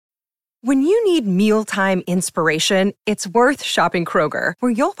When you need mealtime inspiration, it's worth shopping Kroger,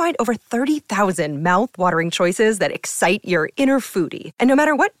 where you'll find over 30,000 mouth-watering choices that excite your inner foodie. And no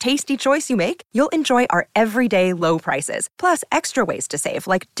matter what tasty choice you make, you'll enjoy our everyday low prices, plus extra ways to save,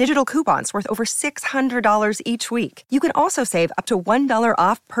 like digital coupons worth over $600 each week. You can also save up to $1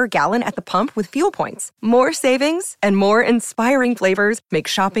 off per gallon at the pump with fuel points. More savings and more inspiring flavors make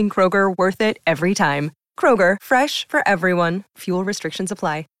shopping Kroger worth it every time. Kroger, fresh for everyone. Fuel restrictions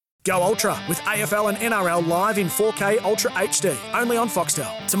apply. Go Ultra with AFL and NRL live in 4K Ultra HD, only on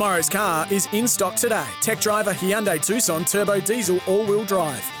Foxtel. Tomorrow's car is in stock today. Tech driver Hyundai Tucson Turbo Diesel All-Wheel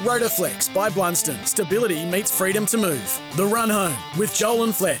Drive. Rotoflex by Blunston. Stability meets freedom to move. The Run Home with Joel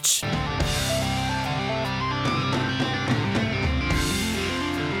and Fletch.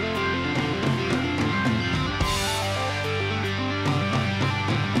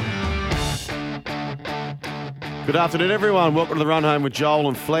 Good afternoon, everyone. Welcome to the Run Home with Joel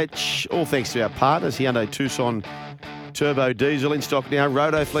and Fletch. All thanks to our partners, Hyundai Tucson Turbo Diesel in stock now.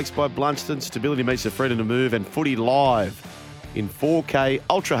 Rotoflex by Blunston. Stability meets the freedom to move. And Footy live in 4K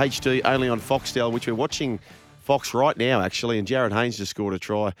Ultra HD, only on Foxtel, which we're watching Fox right now, actually. And Jared Haynes just scored a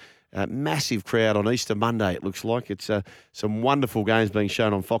try. Massive crowd on Easter Monday, it looks like. It's some wonderful games being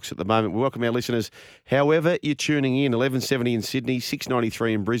shown on Fox at the moment. We welcome our listeners, however you're tuning in, 1170 in Sydney,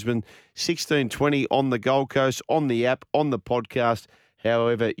 693 in Brisbane, 1620 on the Gold Coast, on the app, on the podcast,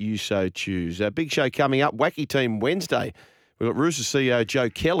 however you so choose. A big show coming up, Wacky Team Wednesday. We've got Roosters CEO Joe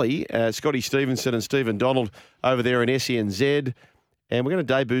Kelly, Scotty Stevenson and Stephen Donald over there in SENZ. And we're going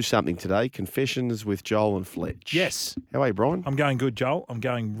to debut something today, Confessions with Joel and Fletch. Yes. How are you, Brian? I'm going good, Joel. I'm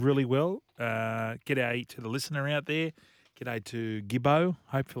going really well. G'day to the listener out there. G'day to Gibbo.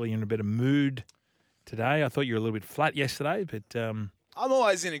 Hopefully you're in a better mood today. I thought you were a little bit flat yesterday, but I'm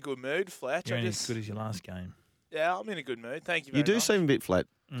always in a good mood, Fletch. you're as good as your last game. Yeah, I'm in a good mood. Thank you very You do much. seem a bit flat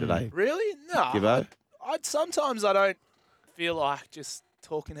today. Really? No. Gibbo? Sometimes I don't feel like just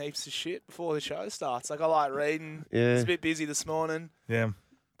talking heaps of shit before the show starts. Like, I like reading. Yeah. It's a bit busy this morning. Yeah.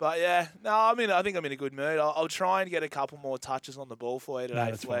 But, yeah, no, I think I'm in a good mood. I'll try and get a couple more touches on the ball for you today,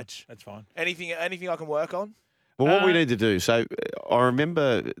 that's Fletch. fine. That's fine. Anything I can work on? Well, what we need to do, so I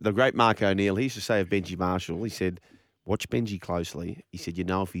remember the great Mark O'Neill, he used to say of Benji Marshall, he said, watch Benji closely. He said, you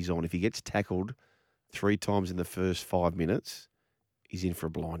know if he's on. If he gets tackled 3 times in the first 5 minutes, he's in for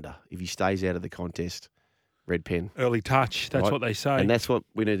a blinder. If he stays out of the contest, red pen. Early touch. That's Right. what they say. And that's what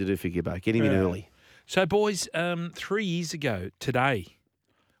we need to do for Gibbo. Get him in early. So, boys, 3 years ago today,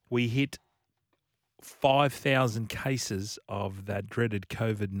 we hit 5,000 cases of that dreaded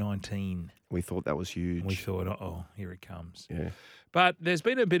COVID-19. We thought that was huge. We thought, uh-oh, here it comes. Yeah. But there's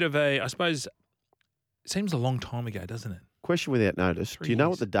been a bit of I suppose, it seems a long time ago, doesn't it? Question without notice. 3 Do you know years.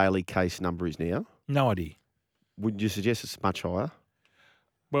 what the daily case number is now? No idea. Would you suggest it's much higher?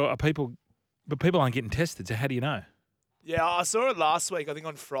 Well, people aren't getting tested, so how do you know? Yeah, I saw it last week, I think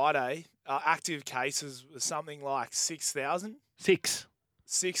on Friday. Active cases was something like 6,000. 6.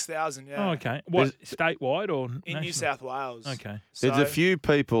 6,000, yeah. Oh, okay. What, statewide or In New national? South Wales. Okay. There's a So- few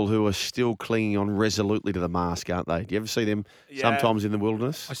people who are still clinging on resolutely to the mask, aren't they? Do you ever see them Yeah. sometimes in the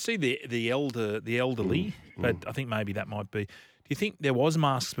wilderness? I see the elderly, but I think maybe that might be. Do you think there was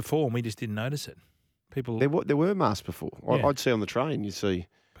masks before and we just didn't notice it? People, There were masks before. Yeah. I'd see on the train, you see.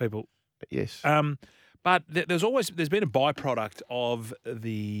 people. Yes. But there's been a byproduct of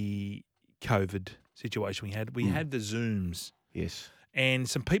the COVID situation we had. We had the Zooms, Yes. and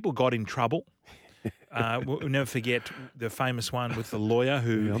some people got in trouble. We'll never forget the famous one with the lawyer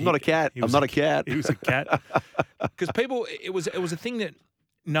who. I'm not a cat. I'm not a cat. He was a cat. Because it was a thing that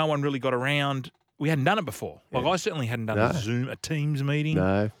no one really got around. We hadn't done it before. Like, I certainly hadn't done a Teams meeting.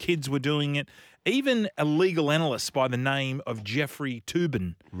 No. Kids were doing it. Even a legal analyst by the name of Jeffrey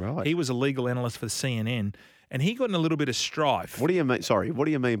Toobin. Right. He was a legal analyst for CNN, and he got in a little bit of strife. What do you mean? Sorry. What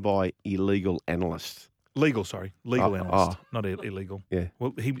do you mean by illegal analyst? Legal Oh, analyst, not illegal. Yeah.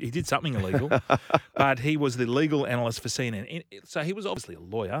 Well, he did something illegal, but he was the legal analyst for CNN. So he was obviously a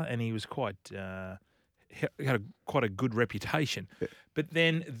lawyer, and he was quite had quite a good reputation. Yeah. But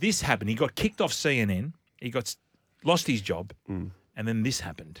then this happened. He got kicked off CNN. He lost his job, and then this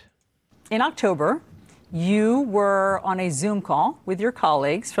happened. In October, you were on a Zoom call with your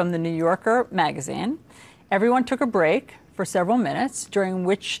colleagues from the New Yorker magazine. Everyone took a break for several minutes, during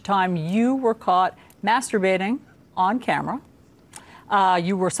which time you were caught masturbating on camera.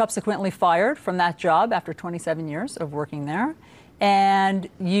 You were subsequently fired from that job after 27 years of working there. And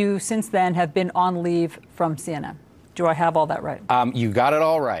you, since then, have been on leave from CNN. Do I have all that right? You got it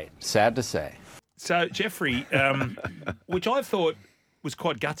all right, sad to say. So, Jeffrey, which I thought was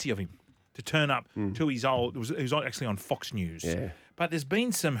quite gutsy of him to turn up to his old. It was actually on Fox News. Yeah. But there's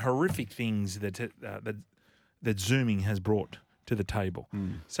been some horrific things that Zooming has brought to the table.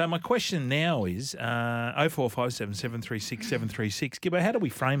 So my question now is 0457 736 736. Gibbo, how do we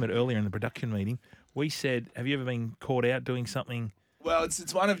frame it earlier in the production meeting? We said, have you ever been caught out doing something? Well,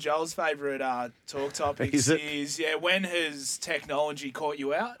 it's one of Joel's favourite talk topics. Is it? When has technology caught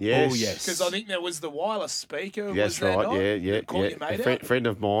you out? Yes. Oh, yes. Because I think there was the wireless speaker. That's was there right. not? Yeah. That caught your mate out? Friend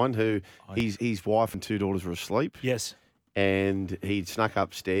of mine who his wife and 2 daughters were asleep. Yes. And he'd snuck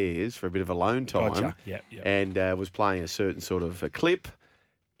upstairs for a bit of alone time. Gotcha. Yeah. And was playing a certain sort of a clip.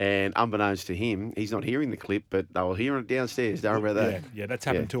 And unbeknownst to him, he's not hearing the clip, but they were hearing it downstairs. Don't worry about that. Yeah, that's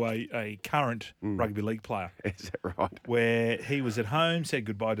happened to a current rugby league player. Is that right? Where he was at home, said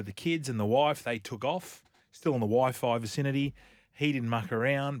goodbye to the kids and the wife. They took off, still in the Wi-Fi vicinity. He didn't muck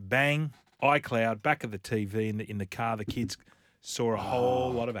around. Bang, iCloud, back of the TV in the car. The kids saw a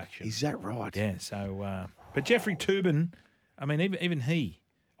whole lot of action. Is that right? Yeah, so... but Jeffrey Toobin, I mean, even he...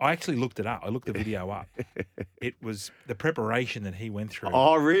 I actually looked it up. I looked the video up. It was the preparation that he went through.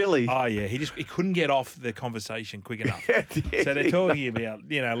 Oh, really? Oh, yeah. He couldn't get off the conversation quick enough. So they're talking about,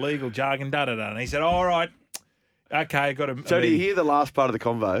 legal jargon, da-da-da. And he said, all right, okay, I got to... So do you hear the last part of the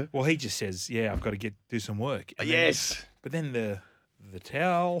convo? Well, he just says, yeah, I've got to do some work. And Yes. but then the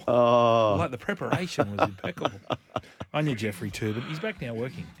towel, Oh. the preparation was impeccable. I knew Jeffrey Toobin. He's back now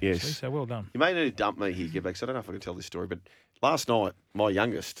working. Yes. Actually, so well done. You may need to dump me here, Gibbo, because I don't know if I can tell this story, but last night, my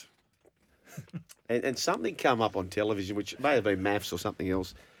youngest, and something come up on television, which may have been maths or something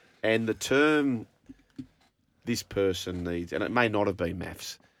else, and the term this person needs, and it may not have been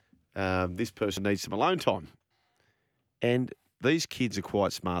maths, this person needs some alone time. And these kids are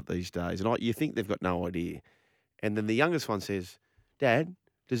quite smart these days, and you think they've got no idea. And then the youngest one says, Dad,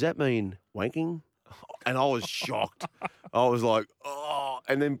 does that mean wanking? And I was shocked. I was like, oh.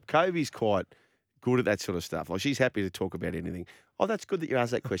 And then Kobe's quite good at that sort of stuff. Like, she's happy to talk about anything. Oh, that's good that you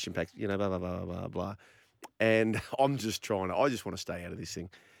asked that question, Pax. Blah, blah, blah, blah, blah. And I'm just I just want to stay out of this thing.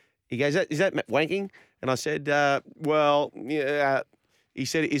 He goes, is that wanking? And I said, well, yeah. He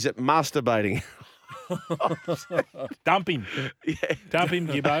said, is it masturbating? Dump him. Yeah. Dump him,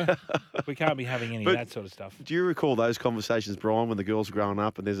 Gibbo. We can't be having any of that sort of stuff. Do you recall those conversations, Brian, when the girls were growing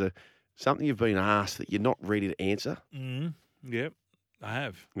up and there's something you've been asked that you're not ready to answer? Yep, I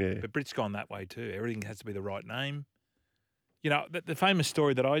have. Yeah. But Brit's gone that way too. Everything has to be the right name. You know, the famous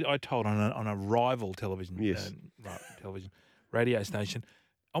story that I told on a rival television, Yes. radio station.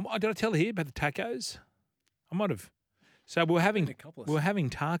 Did I tell here about the tacos? I might have. So we were having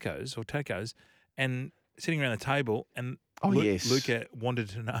tacos, and sitting around the table, and Yes. Luca wanted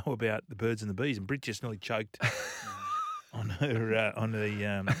to know about the birds and the bees, and Brit just nearly choked on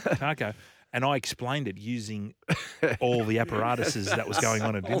the taco. And I explained it using all the apparatuses that was going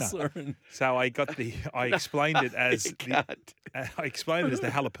on at dinner. So I explained it as the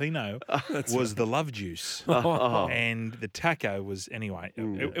jalapeno was the love juice, and the taco was anyway.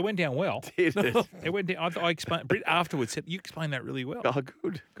 It went down well. Did it? It went down. I explained. Britt afterwards said, "You explained that really well." Oh,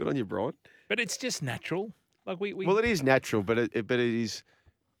 good on you, Brian. But it's just natural. Like we Well, it is natural, but it is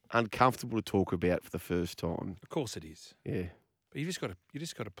uncomfortable to talk about for the first time. Of course it is. Yeah. But you just got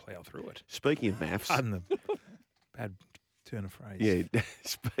to plough through it. Speaking of maths. Pardon the bad turn of phrase. Yeah.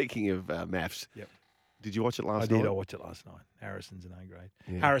 Speaking of maths. Yep. Did you watch it last I night? did. I watched it last night. Harrison's an A grade.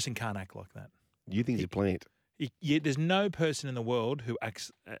 Yeah. Harrison can't act like that. You think he's a plant? There's no person in the world who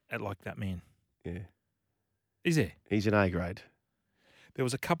acts like that man. Yeah. Is there? He's an A grade. There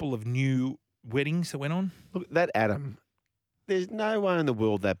was a couple of new weddings that went on. Look, that Adam, there's no way in the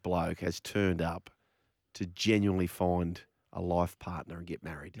world that bloke has turned up to genuinely find a life partner and get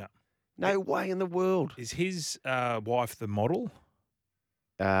married. No way in the world. Is his wife the model?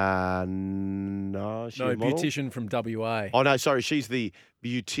 No, she's a model? beautician from WA. Oh, no, sorry. She's the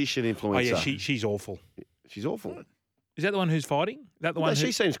beautician influencer. Oh, yeah, she's awful. She's awful. Is that the one who's fighting? Is that the one?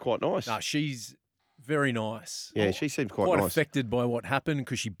 She seems quite nice. No, she's very nice. Yeah, she seems quite Quite nice. affected by what happened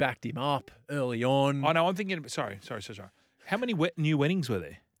because she backed him up early on. Oh no, I'm thinking. Sorry. How many new weddings were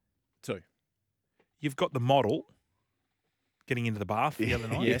there? 2. You've got the model getting into the bath the other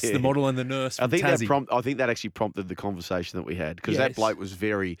night. Yes, the model and the nurse from I think Tassie. I think that actually prompted the conversation that we had because that Yes. bloke was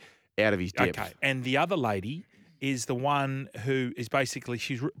very out of his depth. Okay, and the other lady is the one who is basically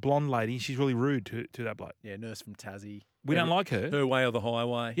she's blonde lady. She's really rude to that bloke. Yeah, nurse from Tassie. We don't like her. Her way or the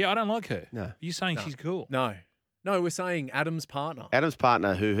highway. Yeah, I don't like her. No. You're saying she's cool. No, we're saying Adam's partner. Adam's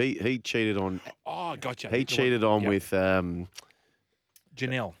partner, who he cheated on, Oh, gotcha. he cheated on with Janelle.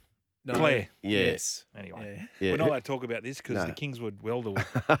 No. Claire. Yes. Anyway, Yeah. we're not allowed to talk about this because No. the Kingswood welder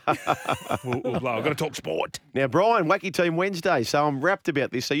will blow. I've got to talk sport. Now, Brian, Wacky Team Wednesday. So I'm rapt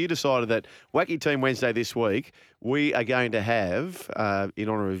about this. So you decided that Wacky Team Wednesday this week, we are going to have, in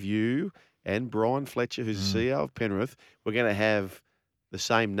honour of you and Brian Fletcher, who's the CEO of Penrith, we're going to have the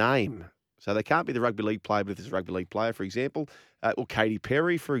same name. So they can't be the rugby league player, but if there's a rugby league player, for example, or Katy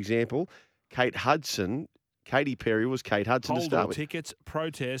Perry, for example, Kate Hudson. Katy Perry was Kate Hudson to Hold start all with. tickets,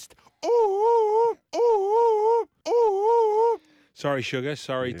 protest. Ooh, ooh, ooh. Sorry, Sugar.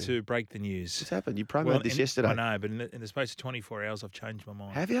 Sorry to break the news. What's happened? You promoted this yesterday. I know, but in the space of 24 hours, I've changed my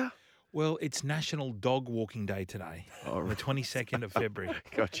mind. Have you? Well, it's National Dog Walking Day today, on the 22nd of February.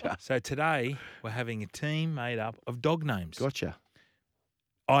 Gotcha. So today, we're having a team made up of dog names, Gotcha.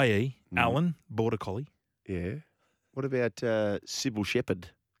 i.e. Alan, Border Collie, Yeah. What about Sybil Shepherd?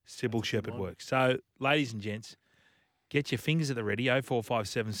 Sybil Shepherd works. So, ladies and gents, get your fingers at the ready,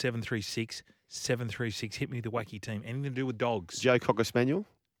 0457 736 736. Hit me with the wacky team. Anything to do with dogs. Joe Cocker Spaniel?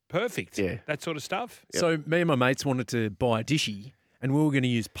 Perfect. Yeah. That sort of stuff. So me and my mates wanted to buy a dishy, and we were going to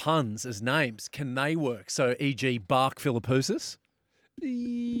use puns as names. Can they work? So, e.g., Bark Philippoussis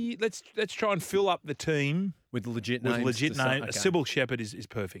Let's try and fill up the team with legit with names. legit to start- name. okay. Sybil Shepherd is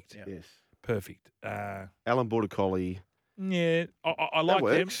perfect. Yeah. Yes. Perfect. Alan Border Collie. Yeah, I like them.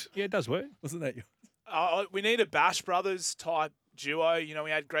 works. Yeah, it does work. Wasn't that you? We need a Bash Brothers type duo. You know,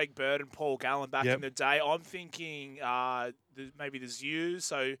 we had Greg Bird and Paul Gallen back Yep. in the day. I'm thinking maybe the Zoos,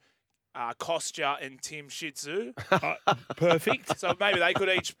 so Kostya and Tim Shih Tzu. Perfect. So maybe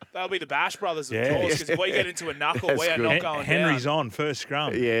they'll be the Bash Brothers, of Yeah. course, because if we get into a knuckle, That's we are good. not going Henry's down. on first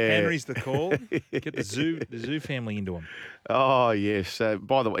scrum. Yeah. Henry's the call. Get the zoo family into him. Oh, yes.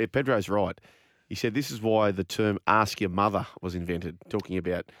 By the way, Pedro's right. He said this is why the term ask your mother was invented, talking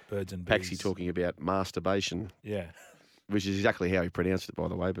about Birds and Paxi bees. talking about masturbation, Yeah. which is exactly how he pronounced it, by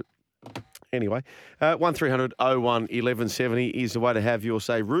the way. But anyway, 1300 01 1170 is the way to have your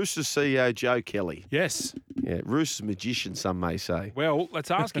say. Roosters CEO Joe Kelly. Yes. Yeah, Roosters magician, some may say. Well,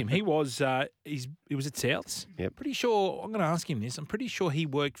 let's ask him. He was he was at Souths. Yep. Pretty sure I'm going to ask him this. I'm pretty sure he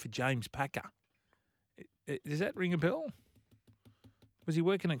worked for James Packer. Does that ring a bell? Was he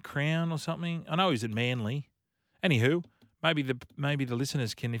working at Crown or something? I know he was at Manly. Anywho, maybe the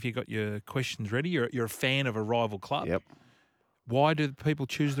listeners can, if you got your questions ready, you're a fan of a rival club. Yep. Why do people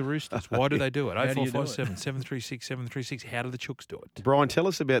choose the Roosters? Why do they do it? How do you do it? 0457 736 736. How do the Chooks do it? Brian, tell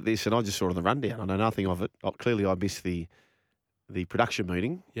us about this, and I just saw it on the rundown. I know nothing of it. Clearly, I missed the production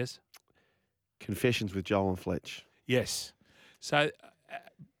meeting. Yes? Confessions with Joel and Fletch. Yes. So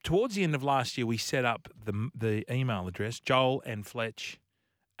towards the end of last year, we set up the email address, Joel and Fletch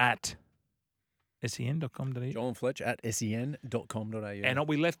at sen.com.au. Joel and Fletch at sen.com.au. And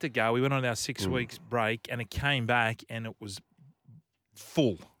we left it go. We went on our 6 weeks break, and it came back, and it was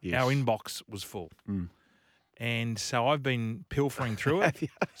full. Yes. Our inbox was full. And so I've been pilfering through it.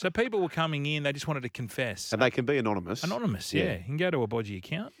 So people were coming in, they just wanted to confess. And they can be anonymous. Anonymous, yeah. You can go to a Bodgy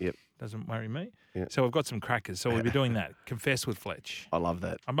account. Yep. Doesn't worry me. Yeah. So we've got some crackers. So we'll be doing that. Confess with Fletch. I love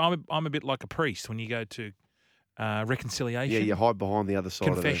that. I'm a bit like a priest when you go to reconciliation. Yeah, you hide behind the other side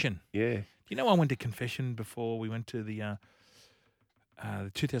Confession. of it. Yeah. Do you know I went to confession before we went to the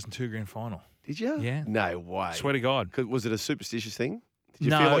 2002 grand final? Did you? Yeah. No way. Swear to God. Was it a superstitious thing? Did you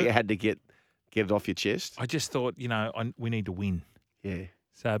No. feel like you had to get it off your chest? I just thought, we need to win. Yeah.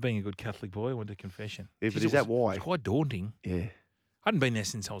 So being a good Catholic boy, I went to confession. Yeah, Jeez, but it is that was- why? It's quite daunting. Yeah. I hadn't been there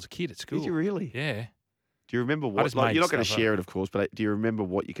since I was a kid at school. Did you really? Yeah. Do you remember what? just Like, made you're not going to stuff up. share it, of course, but do you remember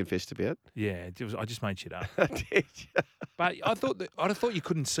what you confessed about? Yeah. I just made shit up. Did you? But I'd have thought you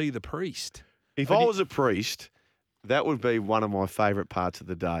couldn't see the priest. If But I you- was a priest, that would be one of my favourite parts of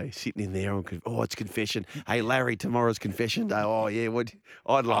the day. Sitting in there and it's confession. Hey, Larry, tomorrow's confession day. Oh yeah,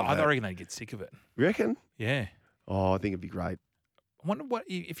 I'd love I that. reckon they'd get sick of it. You reckon? Yeah. Oh, I think it'd be great. I wonder what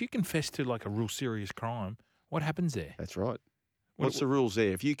if you confess to like a real serious crime, what happens there? That's right. What- What's the rules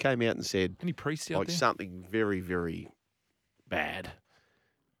there? If you came out and said Any priests out like there? something very, very bad,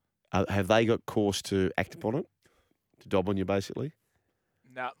 have they got course to act upon it? To dob on you, basically?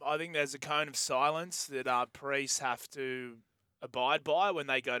 No, I think there's a cone of silence that priests have to abide by when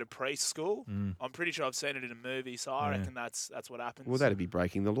they go to priest school. I'm pretty sure I've seen it in a movie, so I Yeah. reckon that's what happens. Well, that'd be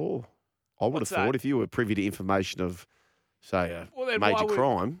breaking the law. I would What's have thought that? if you were privy to information of, say, a Well, then major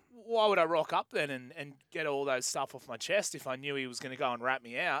crime. Why would I rock up then and get all those stuff off my chest if I knew he was going to go and rat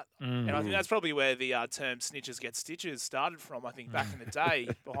me out? And I think that's probably where the term snitches get stitches started from, I think, back in the day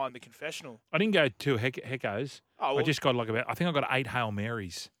behind the confessional. I didn't go to Heckos. Oh, I well- just got I think I got 8 Hail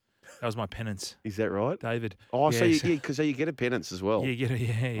Marys. That was my penance, Is that right? David. Oh, so Yes. you get a penance as well. Yeah, you get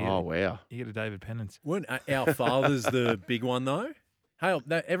a Oh, wow. you get a David penance. Weren't our fathers the big one, though?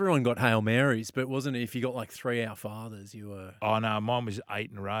 Everyone got Hail Marys, but wasn't it if you got like 3 Our Fathers, you were... Oh, no, mine was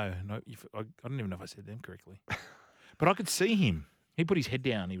 8 in a row. No, I don't even know if I said them correctly. But I could see him. He put his head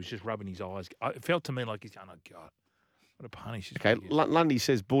down. He was just rubbing his eyes. It felt to me like he's going, oh, God, what a punish. Okay, Lundy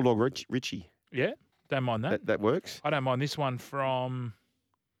says Bulldog Richie. Yeah, don't mind that. That works. I don't mind this one from,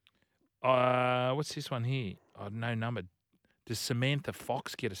 what's this one here? Oh, no number. Does Samantha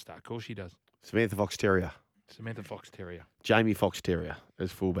Fox get a start? Of course she does. Samantha Fox Terrier. Samantha Fox Terrier. Jamie Fox Terrier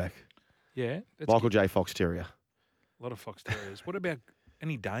as fullback. Yeah. That's Michael good. J. Fox Terrier. A lot of Fox Terriers. What about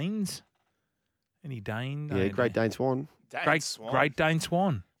any Danes? Any Dane? Yeah, Great Dane Swan. Great Dane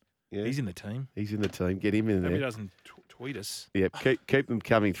Swan. Yeah. He's in the team. He's in the team. Get him in Hope there. he doesn't tweet us. Yeah, keep them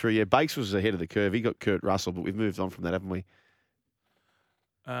coming through. Yeah, Bakes was ahead of the curve. He got Kurt Russell, but we've moved on from that, haven't we?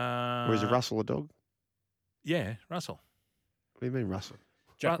 Or is it Russell a dog? Yeah, Russell. What do you mean Russell?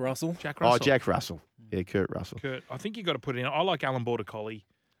 Jack Russell? Jack Russell. Oh, Jack Russell. Yeah, Kurt Russell. Kurt, I think you got to put it in. I like Alan Border Collie.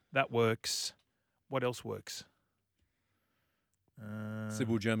 That works. What else works?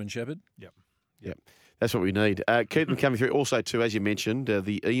 Sybil German Shepherd? Yep. That's what we need. Keep them coming through. Also, too, as you mentioned,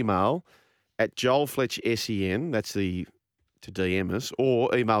 the email at Joel Fletch SEN, that's to DM us,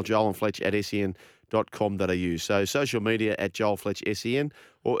 or email Joel and Fletch at sen.com.au. So social media at Joel Fletch SEN,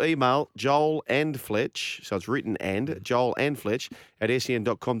 or email Joel and Fletch, so it's written and, Joel and Fletch at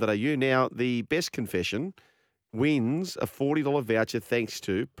sen.com.au. Now, the best confession wins a $40 voucher thanks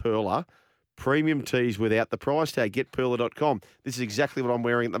to Perla. Premium tees without the price tag. Get Perla.com. This is exactly what I'm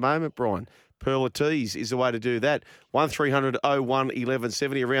wearing at the moment, Brian. Perla Tees is the way to do that. 1300 01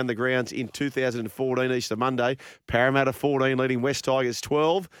 1170 around the grounds in 2014 Easter Monday. Parramatta 14 leading West Tigers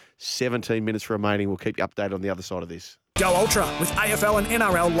 12. 17 minutes remaining. We'll keep you updated on the other side of this. Go Ultra with AFL and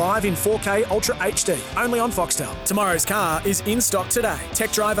NRL live in 4K Ultra HD, only on Foxtel. Tomorrow's car is in stock today.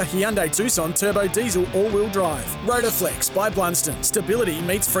 Tech driver Hyundai Tucson Turbo Diesel All-Wheel Drive. Rotoflex by Blunston. Stability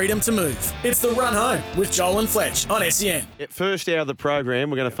meets freedom to move. It's the run home with Joel and Fletch on SEN. First hour of the program,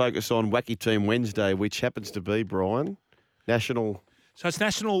 we're going to focus on Wacky Team Wednesday, which happens to be, Brian, National... So it's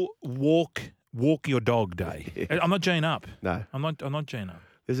National Walk Your Dog Day. Yeah. I'm not G'ing up. No. I'm not G'ing up.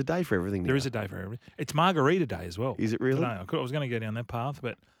 There's a day for everything now. There is a day for everything. It's Margarita Day as well. Is it really? I was going to go down that path,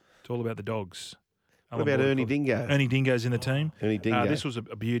 but it's all about the dogs. What about Ernie Dingo? Ernie Dingo's in the team. Ernie Dingo. This was a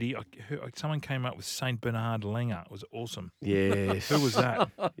beauty. Someone came up with Saint Bernard Langer. It was awesome. Yes. Who was that?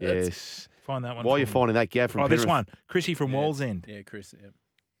 Yes. Find that one. While you're for me. finding that, Gav from this Penrith. one. Chrissy from Walls End. Yeah, Chris. Yeah.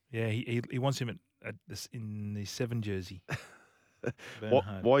 Yeah, he wants him in the 7 jersey.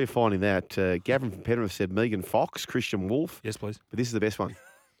 While you're finding that, Gavin from Penrith said Megan Fox, Christian Wolf. Yes, please. But this is the best one.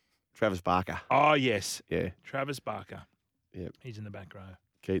 Travis Barker. Oh, yes. Yeah. Travis Barker. Yep. He's in the back row.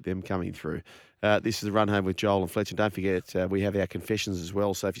 Keep them coming through. This is the run home with Joel and Fletch. And don't forget, we have our confessions as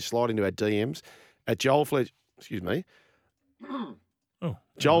well. So if you slide into our DMs at Joel Fletch,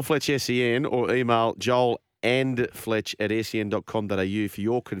 Joel Fletch SEN, or email Joel and Fletch at sen.com.au for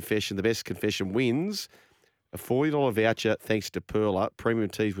your confession. The best confession wins a $40 voucher thanks to Perla. Premium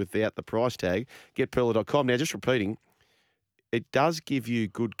tees without the price tag. Get Perla.com. Now, just repeating, it does give you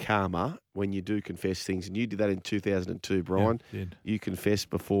good karma when you do confess things. And you did that in 2002, Brian. Yeah, did. You confessed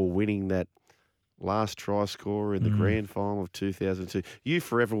before winning that last try scorer in the grand final of 2002. You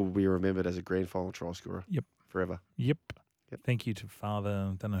forever will be remembered as a grand final try scorer. Yep. Forever. Yep. Thank you to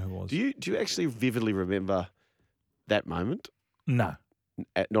Father. Don't know who it was. Do you actually vividly remember that moment? No.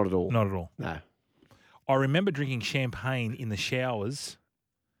 Not at all. Not at all. No. I remember drinking champagne in the showers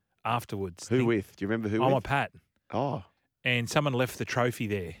afterwards. Who with? Do you remember who I'm with? a Pat. Oh. And someone left the trophy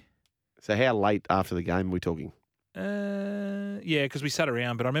there. So how late after the game are we talking? Yeah, because we sat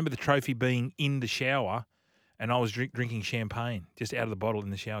around, but I remember the trophy being in the shower and I was drinking champagne just out of the bottle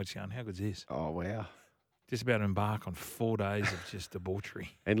in the shower, just going, how good's this? Oh, wow. Just about to embark on 4 days of just debauchery.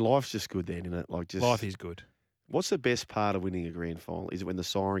 And life's just good then, isn't it? Like just Life is good. What's the best part of winning a grand final? Is it when the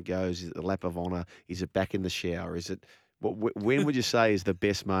siren goes? Is it the lap of honour? Is it back in the shower? Is it when would you say is the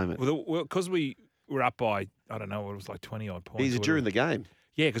best moment? Well, because we were up by, I don't know, it was like 20-odd points. Is it during the game?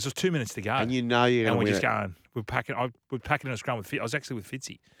 Yeah, because there's 2 minutes to go. And you know you're going to And we're win just it. going, we're packing in a scrum with Fitzy. I was actually with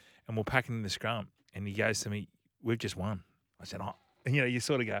Fitzy, and we're packing in the scrum. And he goes to me, we've just won. I said, oh. And, you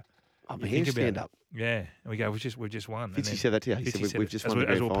sort of go, Oh, you my think hands about stand it. up. Yeah. And we go, we've just won. And Fitzy then said that to you. He Fitzy said, we've just won the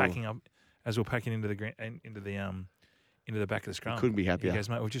as grand we're final. packing up, as we're packing into the into the back of the scrum. couldn't be happier. He goes,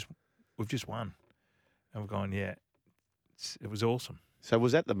 mate, we've just won. And we're going, yeah. It was awesome. So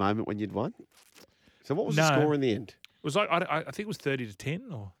was that the moment when you'd won? So what was the No. score in the end? It was like I think it was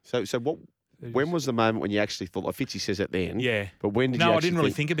 30-10 or. So what? When was the moment when you actually thought? Like Fitzy says it then. Yeah. But when did you? No, I actually didn't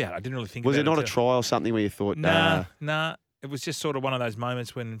really think about it. I didn't really think Was about it not a until- try or something where you thought? Nah. It was just sort of one of those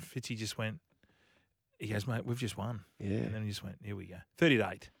moments when Fitzy just went. He goes, mate, we've just won. Yeah. And then he just went, here we go.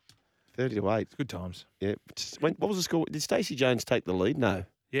 30-8. 30-8. It's good times. Yeah. What was the score? Did Stacey Jones take the lead? No.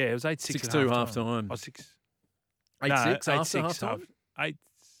 Yeah, it was 8-6 at 6-2 half half-time. Oh, 6. 8-6 no, after 8-6 half-time? 8.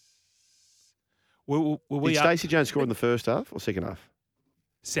 Were we Did up Stacey Jones score in the first half or second half?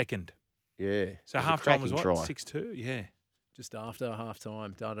 second? Yeah. So It was a half-time was what? cracking try. 6-2? Yeah. Just after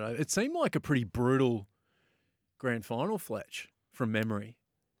half-time. I don't know. It seemed like a pretty brutal grand final, Fletch, from memory.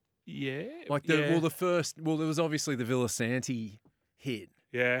 Yeah. Like, yeah. there was obviously the Villasanti hit.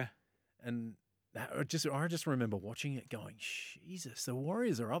 Yeah. And I just remember watching it going, Jesus, the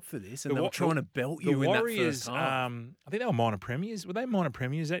Warriors are up for this. And The they were Wa- trying to belt you The in Warriors, that first half. I think they were minor premiers. Were they minor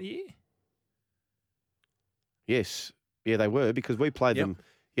premiers that year? Yes. Yeah, they were because we played Yep. them.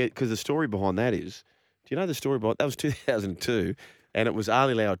 Yeah, because the story behind that is, do you know the story behind that was 2002 and it was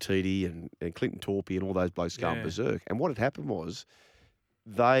Ali Lauatiti and Clinton Torpey and all those blokes going Yeah. berserk. And what had happened was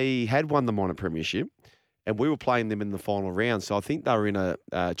they had won the minor premiership and we were playing them in the final round. So I think they were in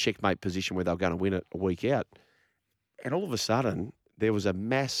a checkmate position where they were going to win it a week out. And all of a sudden, there was a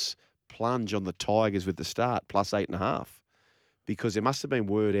mass plunge on the Tigers with the start, plus 8.5, because there must have been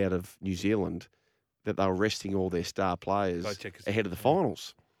word out of New Zealand that they were resting all their star players Go checkers. ahead of the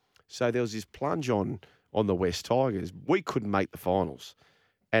finals. So there was this plunge on the West Tigers. We couldn't make the finals.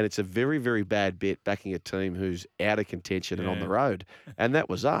 And it's a very, very bad bet backing a team who's out of contention and on Yeah. the road. And that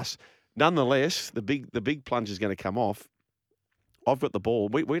was us. Nonetheless, the big plunge is going to come off. I've got the ball.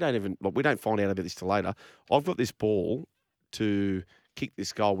 We don't find out about this till later. I've got this ball to kick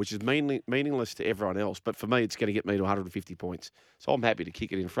this goal, which is meaningless to everyone else. But for me, it's going to get me to 150 points. So I'm happy to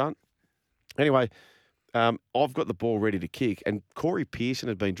kick it in front. Anyway, I've got the ball ready to kick. And Corey Pearson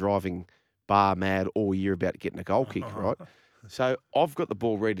had been driving bar mad all year about getting a goal kick, right? So I've got the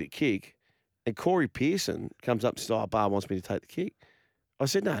ball ready to kick. And Corey Pearson comes up and says, Bar wants me to take the kick. I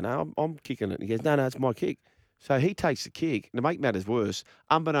said, no, I'm kicking it. And he goes, no, it's my kick. So he takes the kick. And to make matters worse,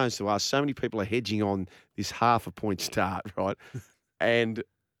 unbeknownst to us, so many people are hedging on this half a point start, right? And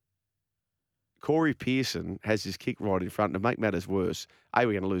Corey Pearson has his kick right in front. And to make matters worse, we're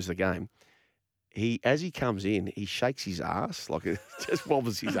going to lose the game. As he comes in, he shakes his ass, like it just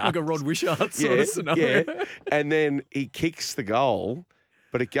wobbles his ass. Like a Rod Wishart sort of scenario. Yeah. And then he kicks the goal,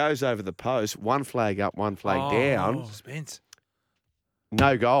 but it goes over the post. One flag up, one flag down. Suspense.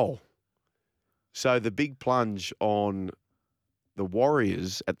 No goal. So the big plunge on the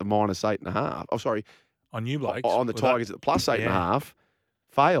Warriors at the minus 8.5. Oh, sorry. On you blokes. On the Was Tigers that- at the plus 8.5. Yeah.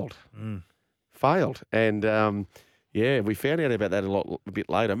 Failed. Mm. Failed. And we found out about that a bit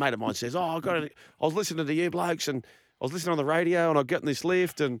later. A mate of mine says, I was listening to you blokes and I was listening on the radio and I got in this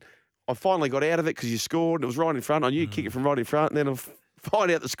lift and I finally got out of it because you scored and it was right in front. I knew you'd kick it from right in front and then I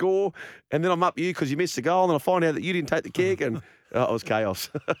find out the score and then I'm up you because you missed the goal and then I find out that you didn't take the kick and it was chaos.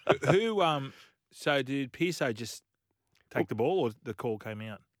 So did Pearso just take the ball or the call came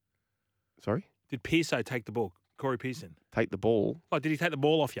out? Sorry? Did Pearso take the ball? Corey Pearson? Take the ball. Like, did he take the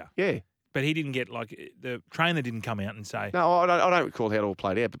ball off you? Yeah. But he didn't get, the trainer didn't come out and say, No, I don't recall how it all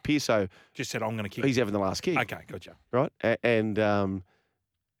played out, but Pearso, just said, I'm going to kick. he's having the last kick. Okay, gotcha. Right? And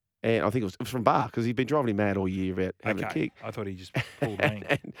I think it was from Bar because he'd been driving him mad all year about having a Okay. kick. I thought he just pulled rank.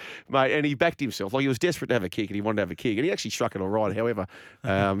 And he backed himself. Like he was desperate to have a kick and he wanted to have a kick. And he actually struck it all right. However,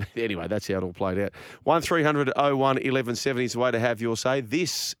 anyway, that's how it all played out. 1300 01 1170 is the way to have your say.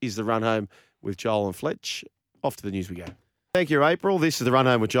 This is the run home with Joel and Fletch. Off to the news we go. Thank you, April. This is the run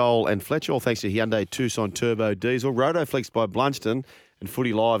home with Joel and Fletch. All thanks to Hyundai Tucson Turbo Diesel, Rotoflex by Blunston, and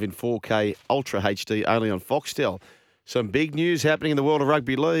Footy Live in 4K Ultra HD only on Foxtel. Some big news happening in the world of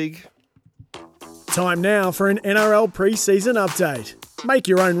rugby league. Time now for an NRL pre-season update. Make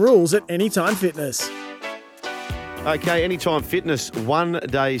your own rules at Anytime Fitness. Okay, Anytime Fitness, 1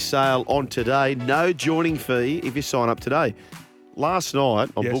 day sale on today. No joining fee if you sign up today. Last night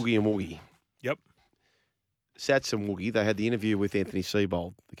on Yes. Boogie and Woogie, Yep. Sats and Woogie, they had the interview with Anthony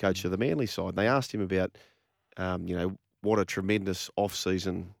Seibold, the coach of the Manly side. They asked him about, what a tremendous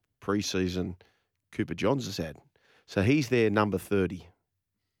off-season, pre-season Cooper Johns has had. So he's their number 30.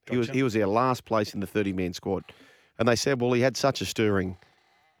 Gotcha. He was their last place in the 30-man squad. And they said, well, he had such a stirring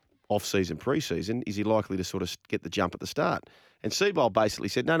off-season, pre-season. Is he likely to sort of get the jump at the start? And Seibold basically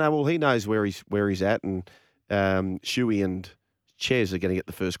said, no, well, he knows where he's at, and Shuey and Ches are going to get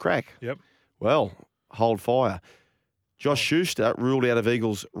the first crack. Yep. Well, hold fire. Josh Schuster ruled out of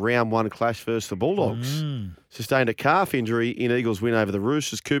Eagles' round 1 clash versus the Bulldogs. Sustained a calf injury in Eagles' win over the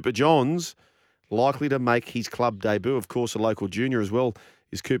Roosters. Cooper Johns likely to make his club debut. Of course, a local junior as well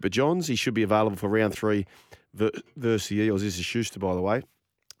is Cooper Johns. He should be available for round 3 versus the Eagles. This is Schuster, by the way.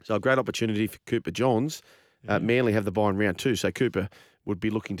 So a great opportunity for Cooper Johns. Manly have the bye in round 2. So Cooper would be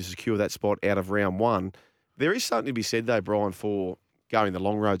looking to secure that spot out of round one. There is something to be said, though, Brian, for going the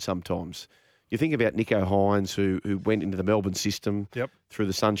long road sometimes. You think about Nicho Hines, who went into the Melbourne system through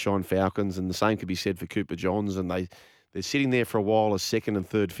the Sunshine Falcons, and the same could be said for Cooper Johns, and they're sitting there for a while as second and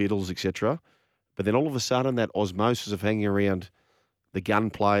third fiddles, etc. But then all of a sudden, that osmosis of hanging around the gun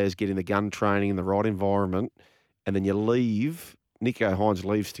players, getting the gun training in the right environment, and then you leave. Nicho Hines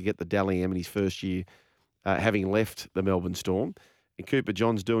leaves to get the Dally M in his first year, having left the Melbourne Storm. And Cooper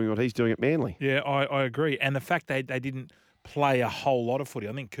Johns doing what he's doing at Manly. Yeah, I agree. And the fact they didn't play a whole lot of footy.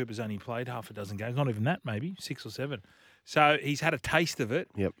 I think Cooper's only played half a dozen games, not even that, maybe 6 or 7. So he's had a taste of it.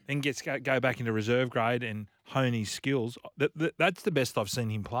 Yep. Then gets go back into reserve grade and hone his skills. That's the best I've seen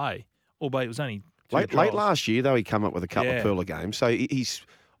him play. Albeit it was only late last year, though, he come up with a couple of Perla games. So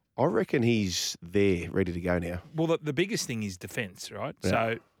I reckon he's there, ready to go now. Well, the biggest thing is defence, right? Yeah.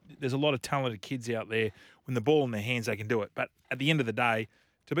 So there's a lot of talented kids out there. When the ball in their hands, they can do it. But at the end of the day,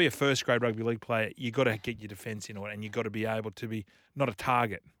 to be a first-grade rugby league player, you've got to get your defence in order, and you've got to be able to be not a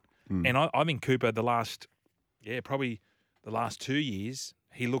target. And I think Cooper, probably the last 2 years,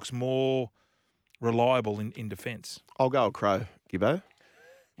 he looks more reliable in defence. I'll go a crow, Gibbo.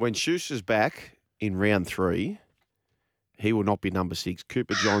 When Schuster's back in round 3, he will not be number 6.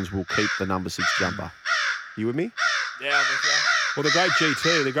 Cooper Johns will keep the number 6 jumper. You with me? Yeah, I'm with you. Well, the great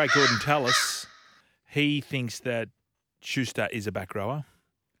GT, the great Gordon Tallis, he thinks that Schuster is a back rower.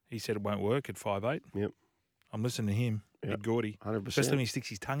 He said it won't work at 5'8". Yep. I'm listening to him, Big Gordy. 100%. Especially when he sticks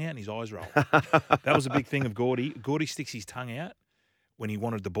his tongue out and his eyes roll. That was a big thing of Gordy. Gordy sticks his tongue out when he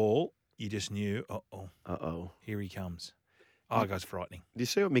wanted the ball. You just knew, Uh-oh. here he comes. Oh, guy's frightening. Do you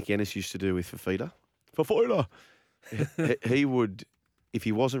see what Mick Ennis used to do with Fafita? Fafita! He would, if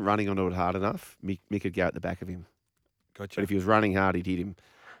he wasn't running onto it hard enough, Mick would go at the back of him. Gotcha. But if he was running hard, he'd hit him.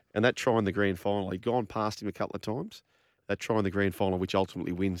 And that try in the grand final, he'd gone past him a couple of times. That try in the grand final, which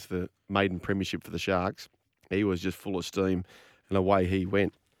ultimately wins the maiden premiership for the Sharks, he was just full of steam, and away he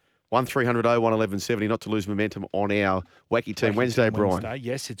went. 1300 01 1170, not to lose momentum on our Wacky Team Wednesday, Brian.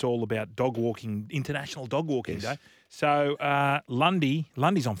 Yes, it's all about dog walking, International Dog Walking Day. So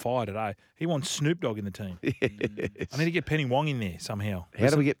Lundy's on fire today. He wants Snoop Dogg in the team. Yes. I need to get Penny Wong in there somehow. How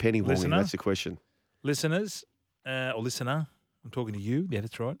do we get Penny Wong in? listener? That's the question. Listeners, or listener, I'm talking to you. Yeah,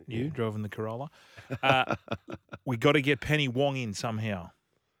 that's right. You driving the Corolla. We got to get Penny Wong in somehow.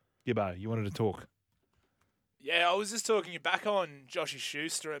 Gibbo, you wanted to talk. Yeah, I was just talking back on Joshy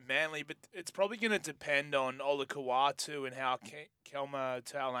Schuster at Manly, but it's probably going to depend on Ola Kawatu and how Kelma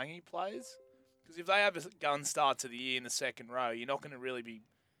Taulangi plays. Because if they have a gun start to the year in the second row, you're not going to really be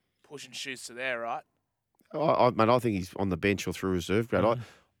pushing Schuster there, right? I think he's on the bench or through reserve grade.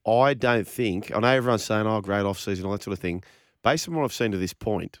 I don't think, I know everyone's saying, great off-season, all that sort of thing. Based on what I've seen to this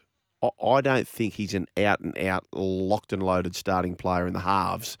point, I don't think he's an out-and-out, locked and loaded starting player in the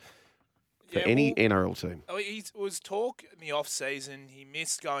halves for any NRL team. He was talk in the off-season. He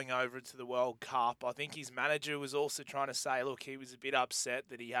missed going over to the World Cup. I think his manager was also trying to say, look, he was a bit upset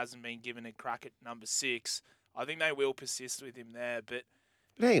that he hasn't been given a crack at number 6. I think they will persist with him there. But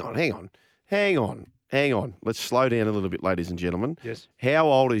hang on. Let's slow down a little bit, ladies and gentlemen. Yes. How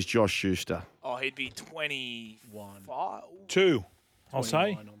old is Josh Schuster? Oh, he'd be 25. 2, I'll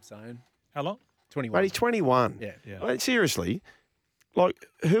say. 21, I'm saying. How long? 21. Mate, he's 21. Yeah. I mean, seriously,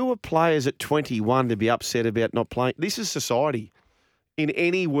 who are players at 21 to be upset about not playing? This is society. In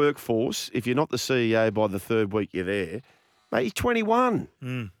any workforce, if you're not the CEO by the third week you're there, mate, he's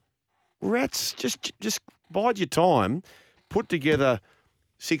 21. Rats, just bide your time. Put together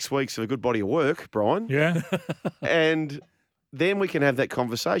 6 weeks of a good body of work, Brian. Yeah. And then we can have that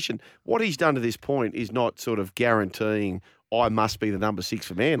conversation. What he's done to this point is not sort of guaranteeing I must be the number 6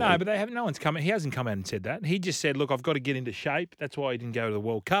 for Manly. No, but no one's come. He hasn't come out and said that. He just said, "Look, I've got to get into shape." That's why he didn't go to the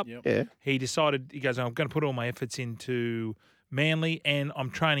World Cup. Yep. Yeah. He decided. He goes, "I'm going to put all my efforts into Manly, and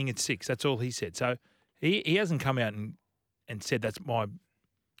I'm training at 6." That's all he said. So he hasn't come out and said that's going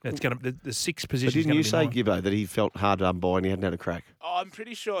to the 6th position. But didn't you say, Gibbo, that he felt hard done by and he hadn't had a crack? Oh, I'm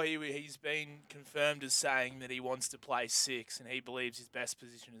pretty sure he's been confirmed as saying that he wants to play 6 and he believes his best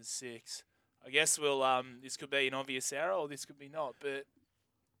position is 6. I guess this could be an obvious error or this could be not, but...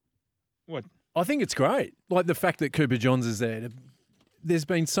 What? I think it's great. Like the fact that Cooper Johns is there. There's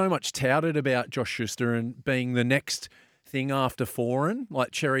been so much touted about Josh Schuster and being the next thing after Foran. Like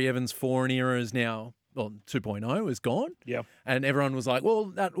Cherry Evans' Foran era is now, 2.0 is gone. Yeah. And everyone was like, well,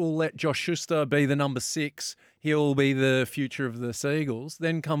 that will let Josh Schuster be the number 6. He'll be the future of the Seagulls.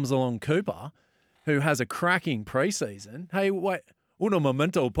 Then comes along Cooper, who has a cracking preseason. Hey, wait. Uno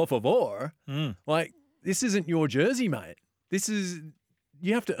momento, por favor. Like, this isn't your jersey, mate.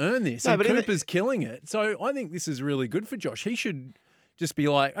 You have to earn this. No, and but Cooper's killing it. So I think this is really good for Josh. He should just be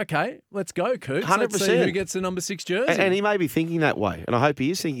like, okay, let's go, Coops. Let's see 100%. who gets the number 6 jersey. And he may be thinking that way, and I hope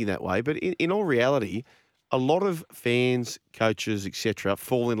he is thinking that way. But in all reality, a lot of fans, coaches, etc.,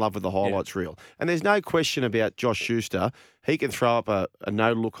 fall in love with the highlights reel. And there's no question about Josh Schuster. He can throw up a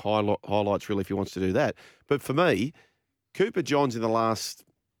no-look highlights reel if he wants to do that. But for me, Cooper Johns in the last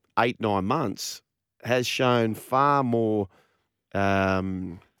 8-9 months has shown far more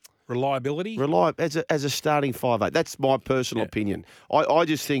Reliability? as a starting 5'8". That's my personal opinion. I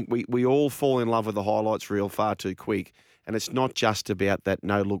just think we all fall in love with the highlights reel far too quick, and it's not just about that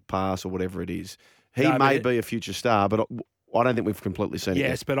no-look pass or whatever it is. He may be a future star, but I don't think we've completely seen it yet.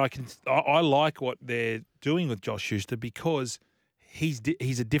 Yes, but I like what they're doing with Josh Schuster because he's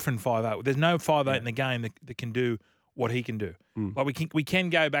a different 5'8". There's no 5'8" in the game that can do what he can do. Like we can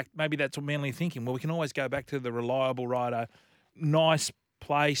go back. Maybe that's what Manly are thinking. Well, we can always go back to the reliable rider, nice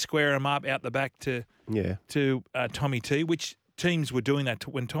play, square him up out the back to Tommy T, which teams were doing that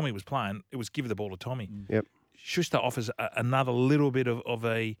when Tommy was playing. It was give the ball to Tommy. Yep. Schuster offers another little bit of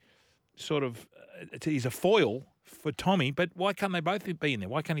a sort of he's a foil for Tommy, but why can't they both be in there?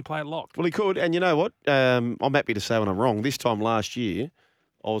 Why can't he play it locked? Well, he could, and you know what? I'm happy to say when I'm wrong. This time last year,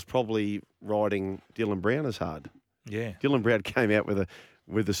 I was probably riding Dylan Brown as hard. Yeah. Dylan Brown came out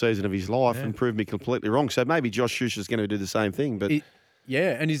with the season of his life and proved me completely wrong. So maybe Josh Schuster's going to do the same thing. But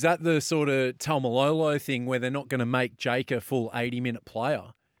and is that the sort of Taumalolo thing where they're not going to make Jake a full 80-minute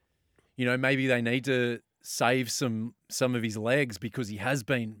player? You know, maybe they need to save some of his legs because he has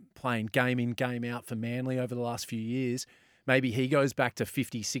been playing game in, game out for Manly over the last few years. Maybe he goes back to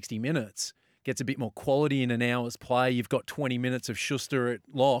 50, 60 minutes, gets a bit more quality in an hour's play. You've got 20 minutes of Schuster at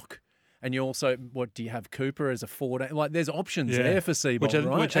lock. And you also, do you have Cooper as a 4-day? Like, there's options there for Seabold,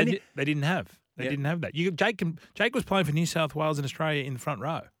 right? Which they didn't have. They didn't have that. Jake was playing for New South Wales and Australia in the front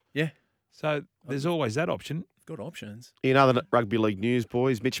row. Yeah. So there's always that option. Got options. In other rugby league news,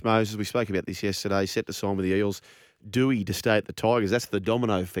 boys, Mitch Moses, we spoke about this yesterday, set to sign with the Eels. Dewey to stay at the Tigers. That's the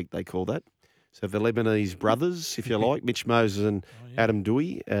domino effect, they call that. So the Lebanese brothers, if you like, Mitch Moses and Adam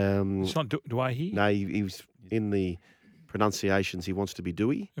Dewey. It's not Douahi? No, he was in the pronunciations. He wants to be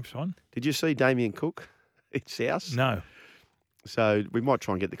Dewey. That's fine. Did you see Damien Cook at South? No. So we might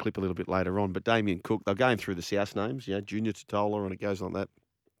try and get the clip a little bit later on. But Damien Cook, they're going through the South names, Junior Totola, and it goes on that.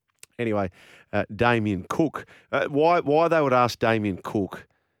 Anyway, Damien Cook. Why they would ask Damien Cook?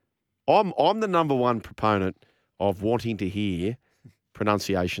 I'm the number one proponent of wanting to hear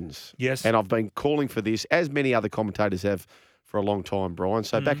pronunciations. Yes. And I've been calling for this, as many other commentators have for a long time, Brian.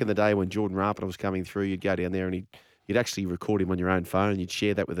 So back in the day when Jordan Rapiner was coming through, you'd go down there and you'd actually record him on your own phone and you'd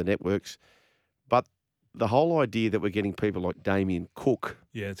share that with the networks. But the whole idea that we're getting people like Damien Cook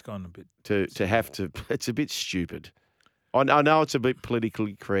it's gone a bit to have to, it's a bit stupid. I know it's a bit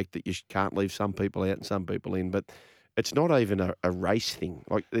politically correct that you can't leave some people out and some people in, but it's not even a race thing.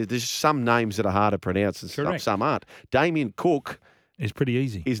 Like there's some names that are hard to pronounce and some aren't. Damien Cook is pretty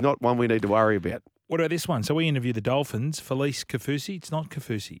easy. Is not one we need to worry about. What about this one? So we interviewed the Dolphins, Felice Kaufusi. It's not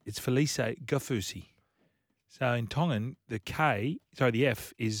Kaufusi. It's Felice Kaufusi. So in Tongan, the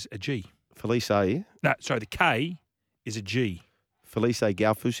F is a G. Felice? No, sorry, the K is a G. Felice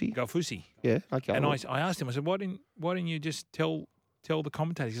Kaufusi? Kaufusi. Yeah, okay. And I asked him, I said, why didn't you just tell the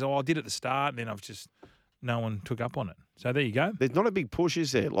commentators? He said, I did at the start, and then no one took up on it. So there you go. There's not a big push,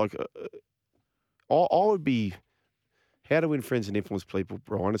 is there? Like, I would be, how to win friends and influence people,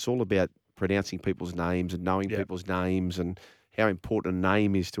 Brian. It's all about pronouncing people's names and knowing people's names and how important a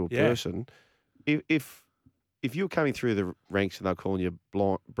name is to a person. If you're coming through the ranks and they're calling you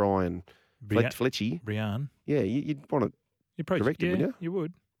Brian Fletchy, Brian, you'd want to correct it, wouldn't you? You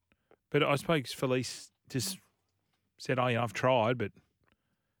would. But I suppose Felice just said, I've tried, but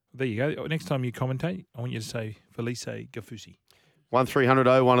there you go. Next time you commentate, I want you to say Felice Kaufusi. 1300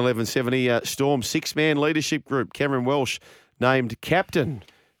 01 1170. Storm 6-man leadership group. Cameron Welsh named captain.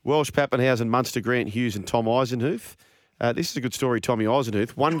 Welsh, Pappenhausen, Munster, Grant Hughes and Tom Eisenhuth. This is a good story, Tommy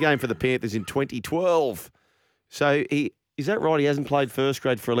Eisenhuth. One game for the Panthers in 2012. So is that right? He hasn't played first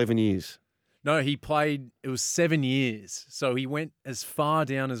grade for 11 years. No, he played, it was 7 years. So he went as far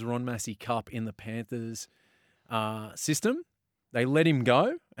down as Ron Massey Cup in the Panthers system. They let him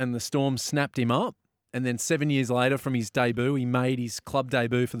go and the Storm snapped him up. And then 7 years later from his debut, he made his club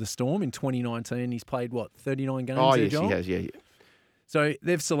debut for the Storm in 2019. He's played, 39 games? Oh, yes, he has, yeah. So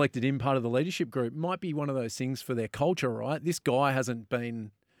they've selected him part of the leadership group. Might be one of those things for their culture, right? This guy hasn't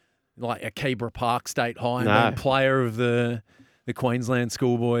been like a Keebra Park State High player of the Queensland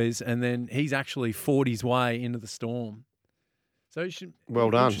Schoolboys, and then he's actually fought his way into the Storm. So you should. Well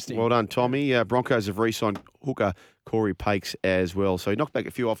done. Interesting. Well done, Tommy. Broncos have re-signed hooker Corey Pakes as well. So he knocked back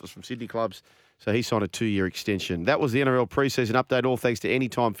a few offers from Sydney clubs. So he signed a 2-year extension. That was the NRL preseason update, all thanks to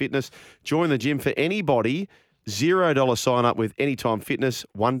Anytime Fitness. Join the gym for anybody. $0 sign up with Anytime Fitness.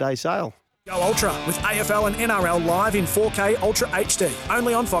 1-day sale. Go Ultra with AFL and NRL live in 4K Ultra HD,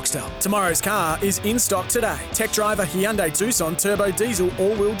 only on Foxtel. Tomorrow's car is in stock today. Tech driver Hyundai Tucson Turbo Diesel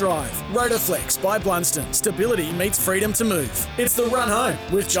All-Wheel Drive. Rotoflex by Blunston. Stability meets freedom to move. It's the Run Home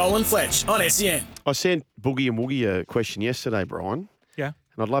with Joel and Fletch on SEN. I sent Boogie and Woogie a question yesterday, Brian. Yeah.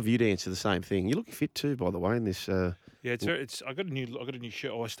 And I'd love you to answer the same thing. You look fit too, by the way, in this. Yeah, it's. I got a new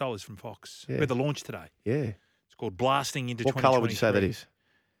shirt. Oh, I stole this from Fox. Yeah. We had the launch today. Yeah. It's called Blasting into What 2023. colour would you say that is?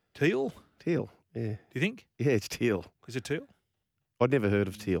 Teal. Teal. Yeah. Do you think? Yeah, it's teal. Is it teal? I'd never heard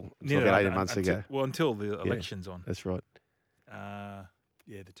of teal until about 18 months ago. Well, until the election's on. That's right. Yeah,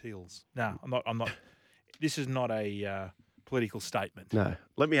 the teals. No, I'm not. This is not a political statement. No.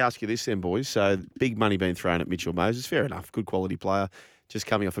 Let me ask you this then, boys. So, big money being thrown at Mitchell Moses. Fair enough. Good quality player. Just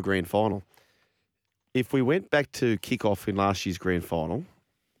coming off a grand final. If we went back to kick-off in last year's grand final,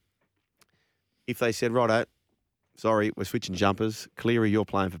 if they said, righto, sorry, we're switching jumpers. Cleary, you're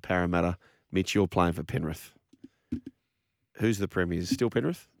playing for Parramatta. Mitch, you're playing for Penrith. Who's the premiers? Still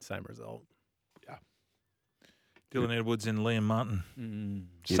Penrith? Same result. Dylan Edwards and Liam Martin.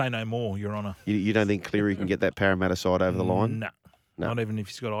 Say no more, Your Honour. You don't think Cleary can get that Parramatta side over the line? No. Not even if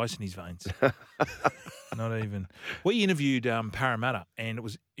he's got ice in his veins. Not even. We interviewed Parramatta, and it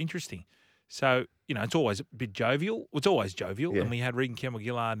was interesting. So, it's always a bit jovial. It's always jovial. Yeah. And we had Regan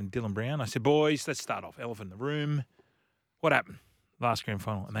Campbell-Gillard and Dylan Brown. I said, boys, let's start off. Elephant in the room. What happened? Last grand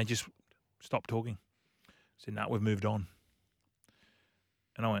final. And they just stopped talking. I said, no, we've moved on.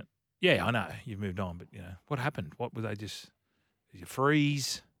 And I went, yeah, I know you've moved on, but, what happened? What were they just, did you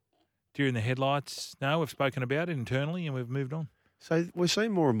freeze during the headlights? No, we've spoken about it internally and we've moved on. So we're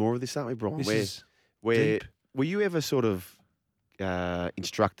seeing more and more of this, aren't we, Brian? This is where deep. Were you ever sort of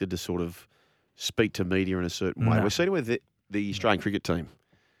instructed to sort of speak to media in a certain way? No. We're seeing it with the Australian cricket team,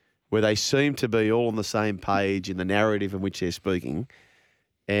 where they seem to be all on the same page in the narrative in which they're speaking,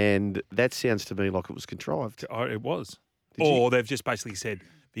 and that sounds to me like it was contrived. Oh, it was. Did you- Or they've just basically said,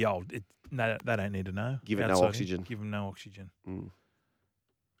 no, they don't need to know. Give it no Outside in. oxygen. Give them no oxygen.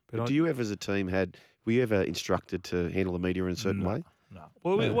 But do you ever, as a team, were you ever instructed to handle the media in a certain way? No.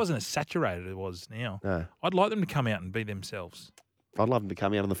 Well, it wasn't as saturated as it was now. No. I'd like them to come out and be themselves. I'd love them to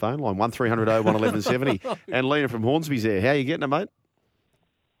come out on the phone line, 1300 011170. And Liam from Hornsby's there. How you getting it, mate?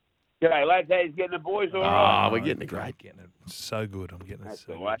 G'day, lads. How you getting the boys all right? We're getting it great. Getting it so good. I'm getting it That's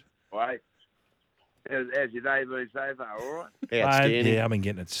so all right. Wait. How's your day been so far? All right? good. Outstanding. Yeah, I've been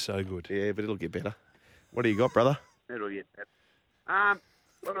getting it so good. Yeah, but it'll get better. What do you got, brother? It'll get better.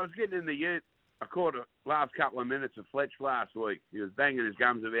 When I was getting in the ute, I caught the last couple of minutes of Fletch last week. He was banging his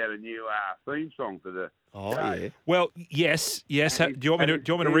gums about a new theme song for the Oh, show. yeah. Well, yes. Do you want me to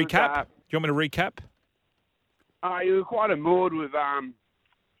recap? Do you want me to recap? You were quite annoyed with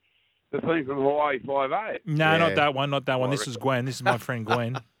the thing from Hawaii 5-8. No, Yeah. not that one. Not that one. This is Gwen. This is my friend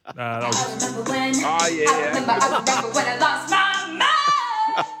Gwen. Oh, yeah. I remember when I lost my mind.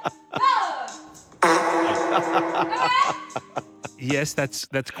 Yes, that's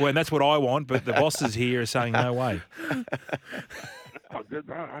Gwen. That's what I want, but the bosses here are saying no way. Oh, good,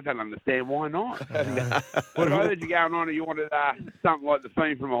 bro. I don't understand why not. What I heard you going on and you wanted something like the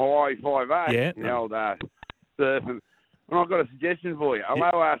theme from Hawaii 5-8. Yeah. The old surf. And I've got a suggestion for you.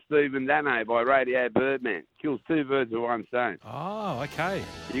 Aloha Stephen Dane by Radio Birdman. Kills two birds with one stone. Oh, okay.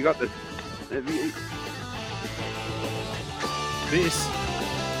 You got this. This.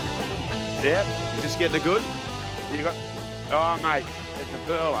 Yep. Just getting it good? You got. Oh, mate. It's a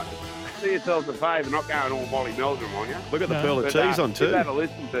pearler. Do yourselves a favour, not going all Molly Meldrum on you. We've got the No. Pearl of But, Teas on give too. that a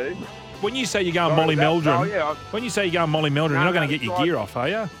listen to. When you say you're going Oh, Molly that- Meldrum, oh, yeah, when you say you're going Molly Meldrum, No, you're not going no, to get your it's gear right. off, are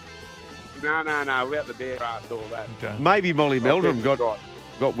you? No. Without the bear ass, all that. Okay. Maybe Molly Meldrum Right.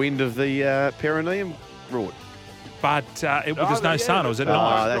 got wind of the perineum rort. But there's no sun, or was it Oh,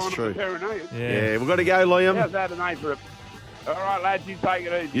 night? that's Sign true. up for Pyrenees. Yeah, we've got to go, Liam. How's that a name for it? All right, lads, you take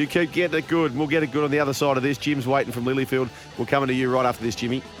it easy. You keep getting it good. We'll get it good on the other side of this. Jim's waiting from Lilyfield. We're coming to you right after this,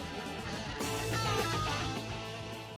 Jimmy.